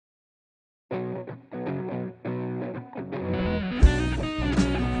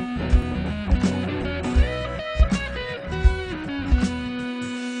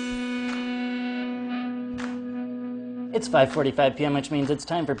It's 5:45 p.m., which means it's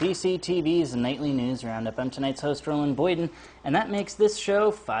time for BCTV's Nightly News Roundup. I'm tonight's host, Roland Boyden, and that makes this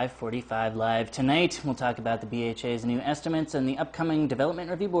show 5:45 Live. Tonight, we'll talk about the BHA's new estimates and the upcoming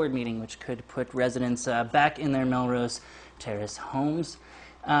Development Review Board meeting, which could put residents back in their Melrose Terrace homes.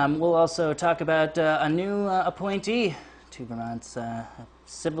 We'll also talk about a new appointee to Vermont's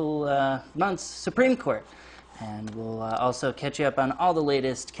Supreme Court. And we'll also catch you up on all the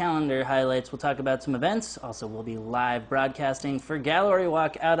latest calendar highlights. We'll talk about some events. Also, we'll be live broadcasting for Gallery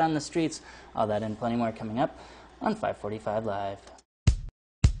Walk out on the streets. All that and plenty more coming up on 5:45 Live.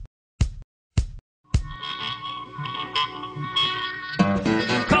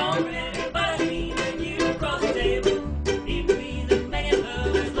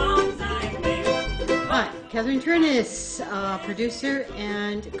 Catherine Turnus, producer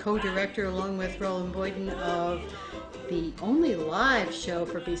and co-director, along with Roland Boyden, of the only live show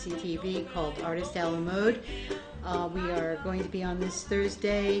for BCTV called Artist a la Mode. We are going to be on this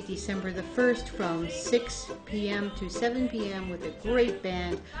Thursday, December the 1st, from 6 p.m. to 7 p.m. with a great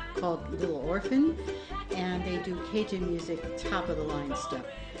band called Little Orphan, and they do Cajun music, top-of-the-line stuff.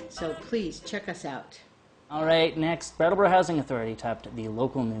 So please check us out. All right, next, Brattleboro Housing Authority topped the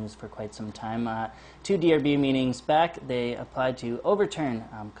local news for quite some time. 2 DRB meetings back, they applied to overturn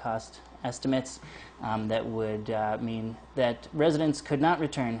cost estimates that would mean that residents could not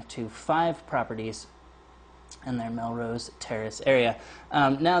return to 5 properties in their Melrose Terrace area.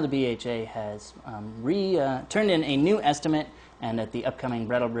 Now the BHA has turned in a new estimate, and at the upcoming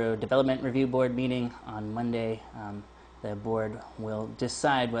Brattleboro Development Review Board meeting on Monday, the board will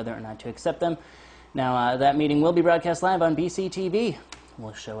decide whether or not to accept them. Now, that meeting will be broadcast live on BCTV.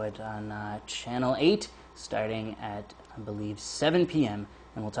 We'll show it on Channel 8 starting at, I believe, 7 p.m.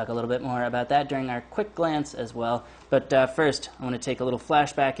 And we'll talk a little bit more about that during our quick glance as well. But first, I want to take a little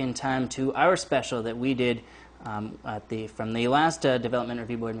flashback in time to our special that we did from the last Development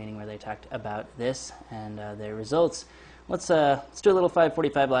Review Board meeting, where they talked about this and their results. Let's do a little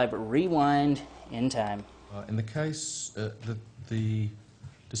 5:45 Live rewind in time. In the case, the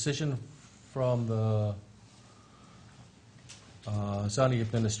decision from the zoning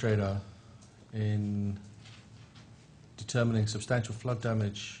administrator in determining substantial flood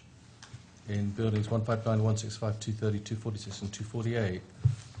damage in buildings 159, 165, 230, 246, and 248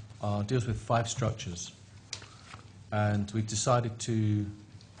 deals with 5 structures. And we decided to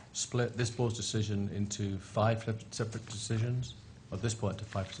split this board's decision into 5 separate decisions, at this point to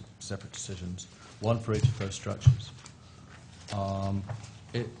 5 separate decisions, 1 for each of those structures.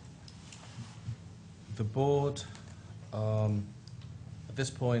 The board, at this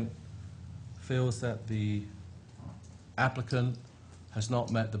point, feels that the applicant has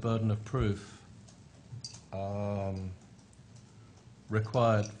not met the burden of proof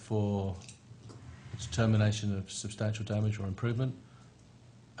required for determination of substantial damage or improvement,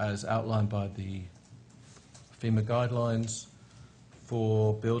 as outlined by the FEMA guidelines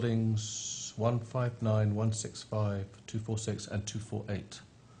for buildings 159, 165, 246, and 248.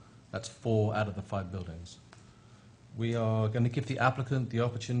 That's 4 out of the 5 buildings. We are going to give the applicant the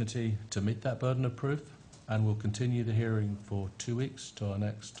opportunity to meet that burden of proof, and we'll continue the hearing for 2 weeks to our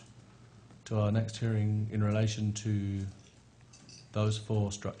next hearing in relation to those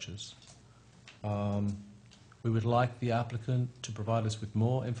 4 structures. We would like the applicant to provide us with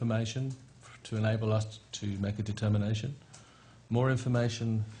more information to enable us to make a determination. More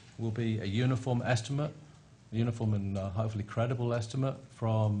information will be a uniform estimate, a uniform and hopefully credible estimate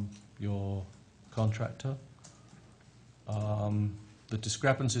from your contractor. The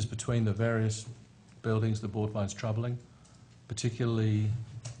discrepancies between the various buildings the board finds troubling, particularly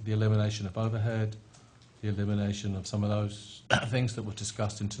the elimination of overhead, the elimination of some of those things that were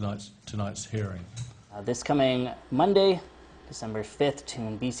discussed in tonight's hearing. This coming Monday, December 5th,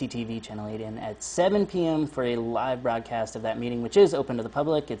 tune BCTV Channel 8 in at 7 p.m. for a live broadcast of that meeting, which is open to the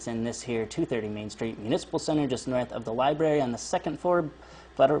public. It's in this here 230 Main Street Municipal Center, just north of the library on the 2nd floor,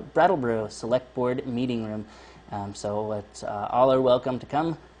 Brattleboro Select Board Meeting Room. So it's, all are welcome to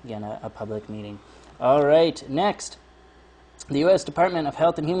come. Again, a public meeting. All right, next. The U.S. Department of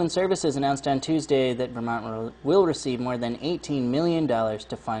Health and Human Services announced on Tuesday that Vermont will receive more than $18 million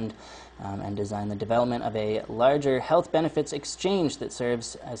to fund and design the development of a larger health benefits exchange that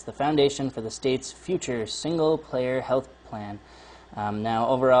serves as the foundation for the state's future single-payer health plan. Now,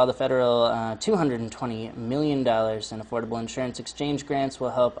 overall, the federal $220 million in affordable insurance exchange grants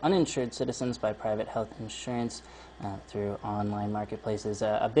will help uninsured citizens buy private health insurance through online marketplaces.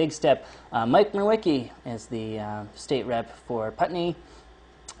 A big step. Mike Nowicki is the state rep for Putney.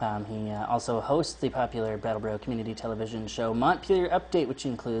 He also hosts the popular Brattleboro community television show Montpelier Update, which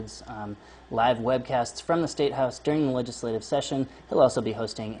includes live webcasts from the State House during the legislative session. He'll also be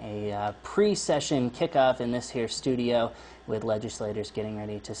hosting a pre-session kickoff in this here studio with legislators getting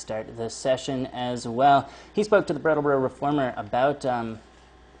ready to start the session as well. He spoke to the Brattleboro Reformer about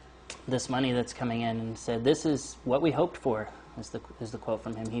this money that's coming in and said, "This is what we hoped for," is the quote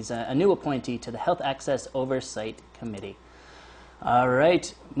from him. He's a new appointee to the Health Access Oversight Committee. All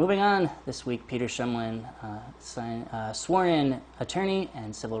right, moving on. This week, Peter Shumlin swore in attorney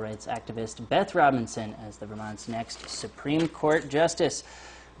and civil rights activist Beth Robinson as the Vermont's next Supreme Court Justice.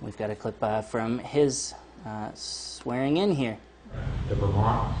 We've got a clip from his swearing in here. The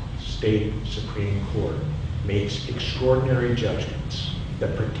Vermont State Supreme Court makes extraordinary judgments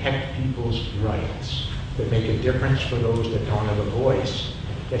that protect people's rights, that make a difference for those that don't have a voice,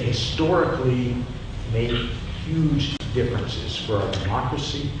 that historically make huge differences for our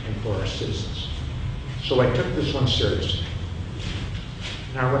democracy and for our citizens. So I took this one seriously.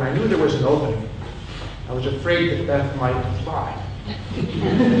 Now, when I knew there was an opening, I was afraid that Beth might apply.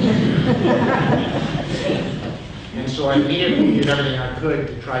 And so I immediately did everything I could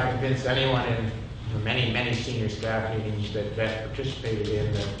to try to convince anyone in the many, many senior staff meetings that Beth participated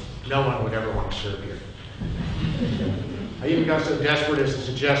in that no one would ever want to serve here. I even got so desperate as to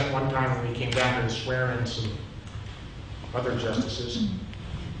suggest one time when we came down to swear in some other justices,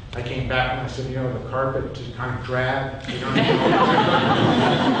 I came back and I said, the carpet is kind of drab.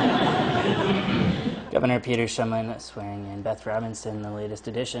 Governor Peter Shumlin swearing in Beth Robinson, the latest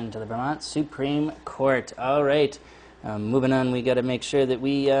addition to the Vermont Supreme Court. All right, moving on, we got to make sure that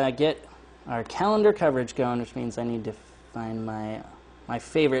we get our calendar coverage going, which means I need to find my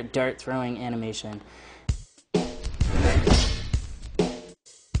favorite dart throwing animation.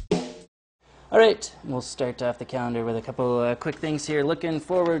 All right, we'll start off the calendar with a couple quick things here. Looking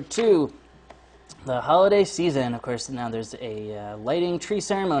forward to the holiday season. Of course, now there's a lighting tree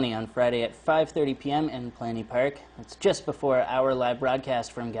ceremony on Friday at 5:30 p.m. in Planey Park. It's just before our live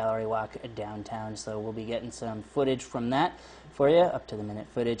broadcast from Gallery Walk downtown, so we'll be getting some footage from that for you, up-to-the-minute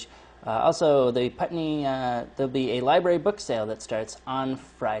footage. Also, the Putney, there'll be a library book sale that starts on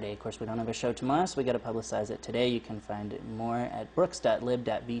Friday. Of course, we don't have a show tomorrow, so we got to publicize it today. You can find more at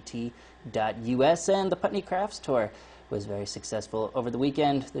brooks.lib.vt.us, and the Putney Crafts Tour was very successful over the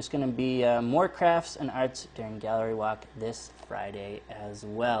weekend. There's going to be more crafts and arts during Gallery Walk this Friday as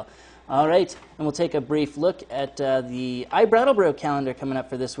well. All right, and we'll take a brief look at the iBrattleboro calendar coming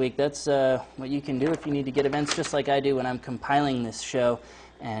up for this week. That's what you can do if you need to get events just like I do when I'm compiling this show.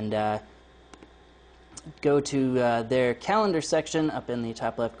 And go to their calendar section up in the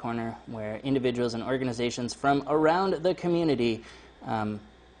top left corner where individuals and organizations from around the community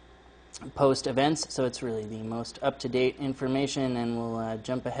post events. So it's really the most up-to-date information, and we'll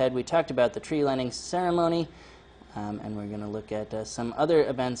jump ahead. We talked about the tree lighting ceremony, and we're going to look at some other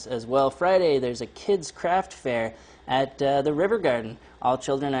events as well. Friday, there's a kids' craft fair at the River Garden. All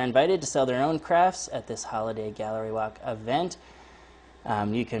children are invited to sell their own crafts at this holiday Gallery Walk event.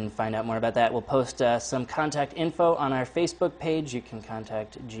 You can find out more about that. We'll post some contact info on our Facebook page. You can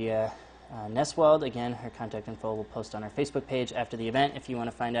contact Gia Neswald. Again, her contact info we'll post on our Facebook page after the event if you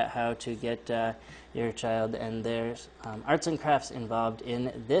want to find out how to get your child and their arts and crafts involved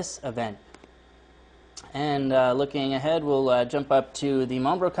in this event. And looking ahead, we'll jump up to the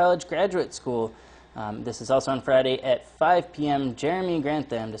Marlborough College Graduate School. This is also on Friday at 5 p.m. Jeremy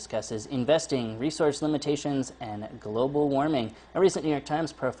Grantham discusses investing, resource limitations, and global warming. A recent New York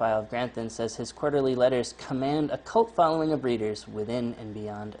Times profile of Grantham says his quarterly letters command a cult following of readers within and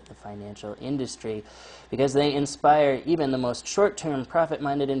beyond the financial industry because they inspire even the most short-term,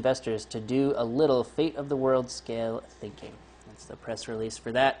 profit-minded investors to do a little fate-of-the-world scale thinking. That's the press release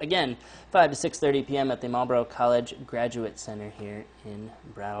for that. Again, 5 to 6:30 p.m. at the Marlborough College Graduate Center here in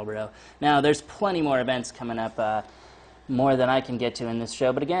Brattleboro. Now, there's plenty more events coming up, more than I can get to in this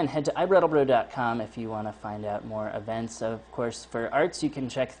show. But again, head to iBrattleboro.com if you want to find out more events. Of course, for arts, you can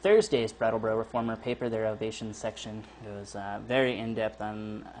check Thursday's Brattleboro Reformer paper. Their Ovation section goes very in-depth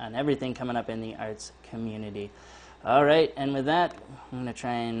on everything coming up in the arts community. All right, and with that, I'm going to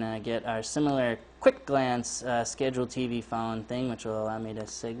try and get our similar quick glance scheduled TV phone thing, which will allow me to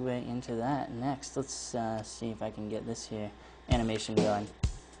segue into that next. Let's see if I can get this here animation going.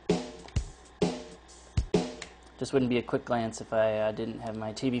 Just wouldn't be a quick glance if I didn't have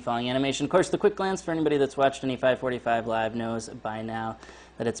my TV following animation. Of course, the quick glance, for anybody that's watched any 545 Live knows by now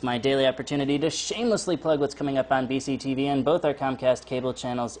that it's my daily opportunity to shamelessly plug what's coming up on BCTV and both our Comcast cable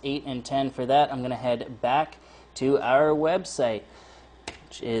channels 8 and 10. For that, I'm going to head back to our website,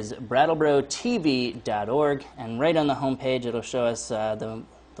 which is BrattleboroTV.org, and right on the home page it'll show us the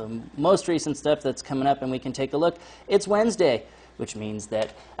the most recent stuff that's coming up, and we can take a look. It's Wednesday, which means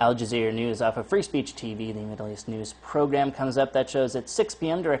that Al Jazeera News off of Free Speech TV, the Middle East news program, comes up. That shows at 6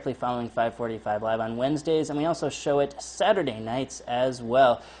 p.m. directly following 5:45 Live on Wednesdays, and we also show it Saturday nights as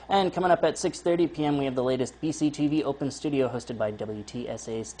well. And coming up at 6:30 p.m. we have the latest BCTV Open Studio hosted by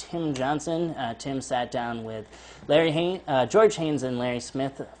WTSA's Tim Johnson. Tim sat down with George Haynes and Larry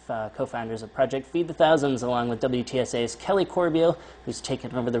Smith, co-founders of Project Feed the Thousands, along with WTSA's Kelly Corbeil, who's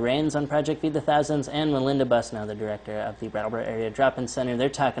taken over the reins on Project Feed the Thousands, and Melinda Busnow, the director of the Brattleboro Area Drop-In Center. They're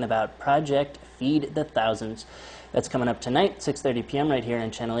talking about Project Feed the Thousands. That's coming up tonight, 6:30 p.m. right here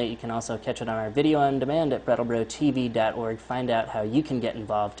on Channel 8. You can also catch it on our video on demand at BrattleboroTV.org. Find out how you can get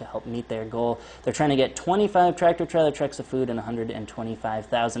involved to help meet their goal. They're trying to get 25 tractor-trailer trucks of food and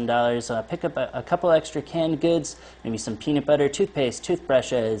 $125,000. Pick up a couple extra canned goods, maybe some peanut butter, toothpaste,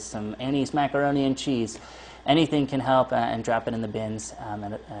 toothbrushes, some Annie's macaroni and cheese. Anything can help, and drop it in the bins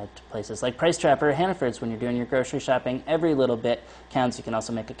at places like Price Chopper or Hannaford's when you're doing your grocery shopping. Every little bit counts. You can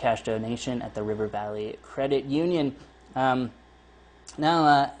also make a cash donation at the River Valley Credit Union.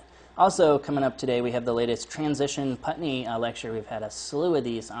 Also coming up today, we have the latest Transition Putney lecture. We've had a slew of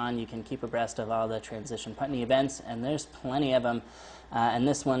these on. You can keep abreast of all the Transition Putney events, and there's plenty of them. And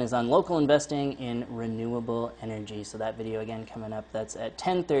this one is on local investing in renewable energy. So that video again coming up, that's at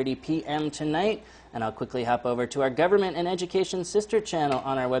 10:30 p.m. tonight. And I'll quickly hop over to our government and education sister channel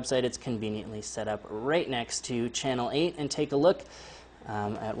on our website. It's conveniently set up right next to Channel 8, and take a look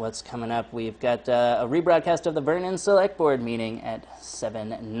at what's coming up. We've got a rebroadcast of the Vernon Select Board meeting at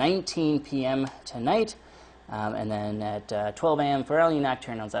 7:19 p.m. tonight. And then at 12 a.m. for all you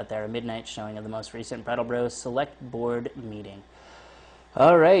nocturnals out there, a midnight showing of the most recent Brattleboro Select Board meeting.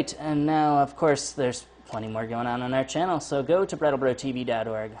 All right, and now, of course, there's plenty more going on our channel, so go to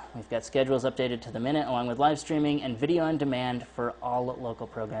BrattleboroTV.org. We've got schedules updated to the minute, along with live streaming and video on demand for all local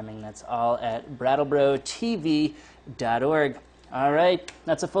programming. That's all at BrattleboroTV.org. All right,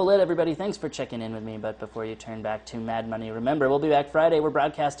 that's a full lit, everybody. Thanks for checking in with me. But before you turn back to Mad Money, remember, we'll be back Friday. We're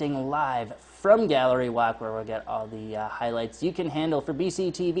broadcasting live from Gallery Walk, where we'll get all the highlights you can handle for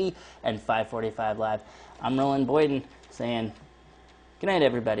BCTV and 545 Live. I'm Roland Boyden saying good night,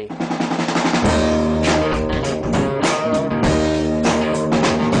 everybody.